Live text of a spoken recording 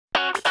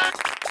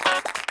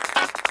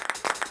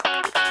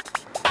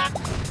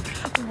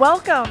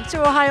Welcome to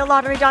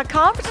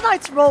OhioLottery.com for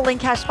tonight's Rolling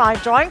Cash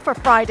 5 drawing for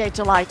Friday,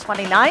 July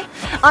 29th.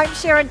 I'm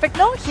Sharon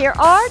Bicknell. Here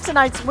are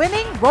tonight's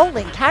winning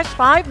Rolling Cash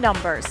 5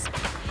 numbers.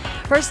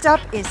 First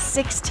up is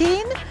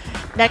 16,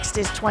 next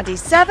is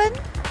 27,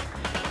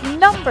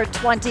 number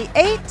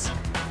 28,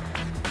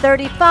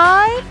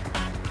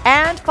 35,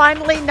 and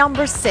finally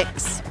number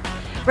 6.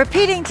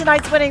 Repeating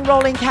tonight's winning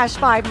Rolling Cash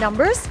 5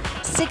 numbers,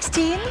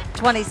 16,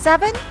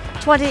 27,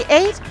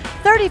 28,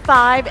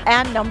 35,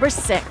 and number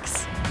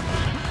 6.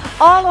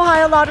 All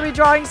Ohio Lottery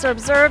drawings are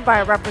observed by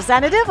a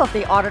representative of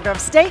the Auditor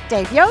of State,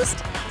 Dave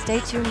Yost. Stay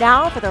tuned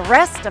now for the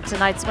rest of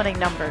tonight's winning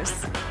numbers.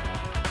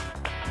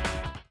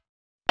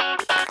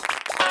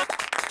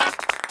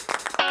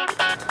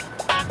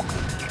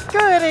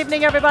 Good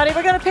evening, everybody.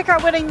 We're going to pick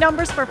our winning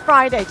numbers for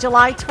Friday,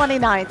 July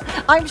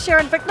 29th. I'm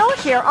Sharon Bicknell.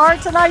 Here are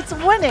tonight's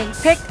winning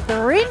Pick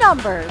 3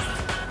 numbers.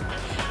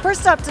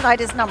 First up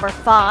tonight is number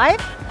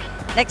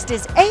 5, next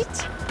is 8,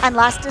 and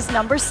last is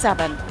number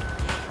 7.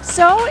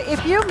 So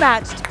if you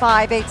matched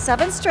 5, 8,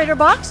 7 straight or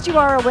boxed, you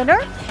are a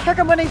winner. Here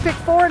come winning Pick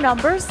 4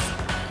 numbers.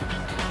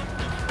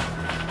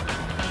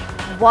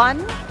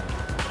 1,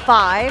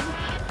 5,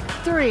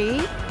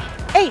 3,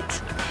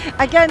 8.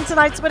 Again,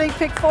 tonight's winning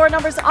Pick 4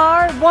 numbers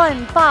are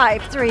 1,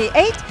 5, 3,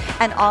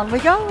 8. And on we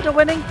go to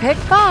winning Pick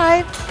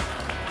 5.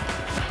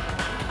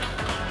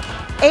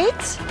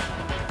 8,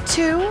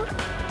 2,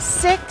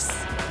 6,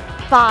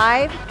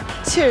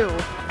 5, 2.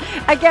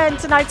 Again,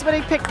 tonight's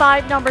winning Pick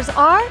 5 numbers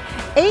are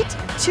 8,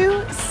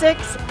 2,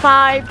 6,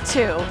 5,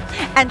 2.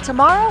 And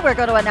tomorrow we're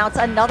going to announce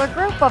another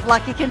group of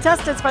lucky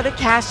contestants for the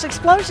Cash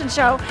Explosion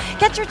Show.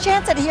 Get your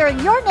chance at hearing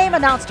your name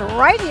announced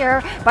right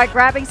here by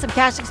grabbing some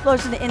Cash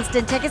Explosion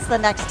instant tickets the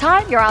next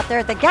time you're out there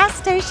at the gas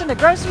station, the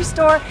grocery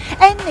store,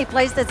 any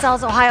place that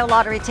sells Ohio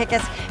Lottery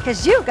tickets,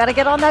 because you've got to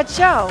get on that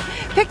show.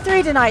 Pick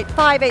 3 tonight,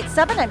 5, 8,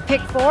 7, and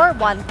Pick 4,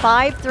 1,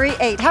 5, 3,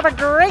 8. Have a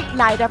great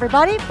night,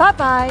 everybody.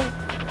 Bye-bye.